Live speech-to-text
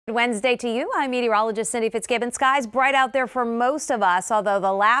Wednesday to you. I'm meteorologist Cindy Fitzgibbon. Skies bright out there for most of us, although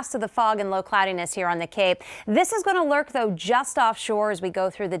the last of the fog and low cloudiness here on the Cape. This is going to lurk, though, just offshore as we go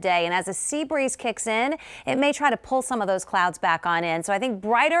through the day. And as a sea breeze kicks in, it may try to pull some of those clouds back on in. So I think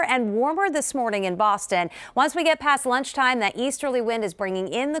brighter and warmer this morning in Boston. Once we get past lunchtime, that easterly wind is bringing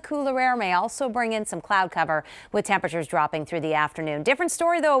in the cooler air, may also bring in some cloud cover with temperatures dropping through the afternoon. Different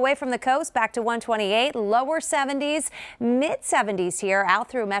story, though, away from the coast, back to 128, lower 70s, mid 70s here out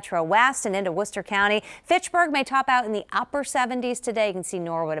through Metro West and into Worcester County. Fitchburg may top out in the upper 70s today. You can see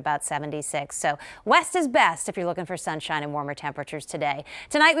Norwood about 76. So west is best if you're looking for sunshine and warmer temperatures today.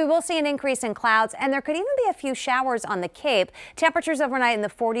 Tonight we will see an increase in clouds, and there could even be a few showers on the Cape. Temperatures overnight in the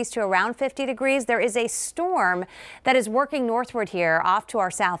 40s to around 50 degrees. There is a storm that is working northward here off to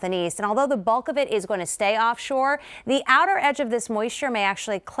our south and east. And although the bulk of it is going to stay offshore, the outer edge of this moisture may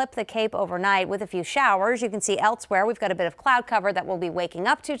actually clip the Cape overnight with a few showers. You can see elsewhere we've got a bit of cloud cover that we'll be waking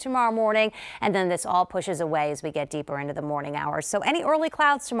up to tomorrow morning, and then this all pushes away as we get deeper into the morning hours. So any early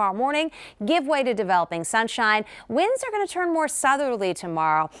clouds tomorrow morning give way to developing sunshine. Winds are going to turn more southerly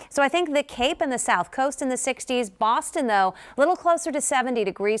tomorrow. So I think the Cape and the south coast in the 60s. Boston, though, a little closer to 70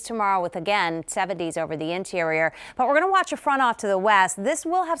 degrees tomorrow with, again, 70s over the interior. But we're going to watch a front off to the west. This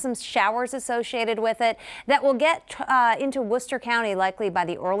will have some showers associated with it that will get into Worcester County likely by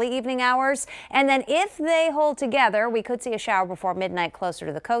the early evening hours. And then if they hold together, we could see a shower before midnight closer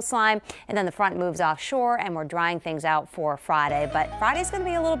to the coastline, and then the front moves offshore and we're drying things out for Friday. But Friday's going to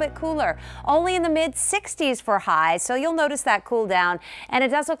be a little bit cooler, only in the mid 60s for highs, so you'll notice that cool down, and it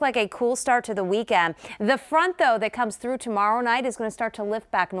does look like a cool start to the weekend. The front, though, that comes through tomorrow night is going to start to lift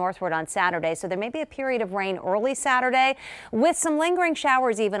back northward on Saturday, so there may be a period of rain early Saturday with some lingering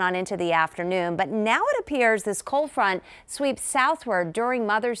showers even on into the afternoon. But now it appears this cold front sweeps southward during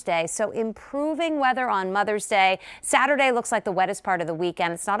Mother's Day, so improving weather on Mother's Day. Saturday looks like the wettest part of the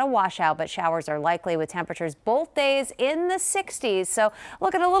weekend. It's not a washout, but showers are likely with temperatures both days in the 60s. So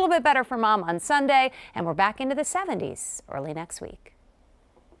looking a little bit better for Mom on Sunday, and we're back into the 70s early next week.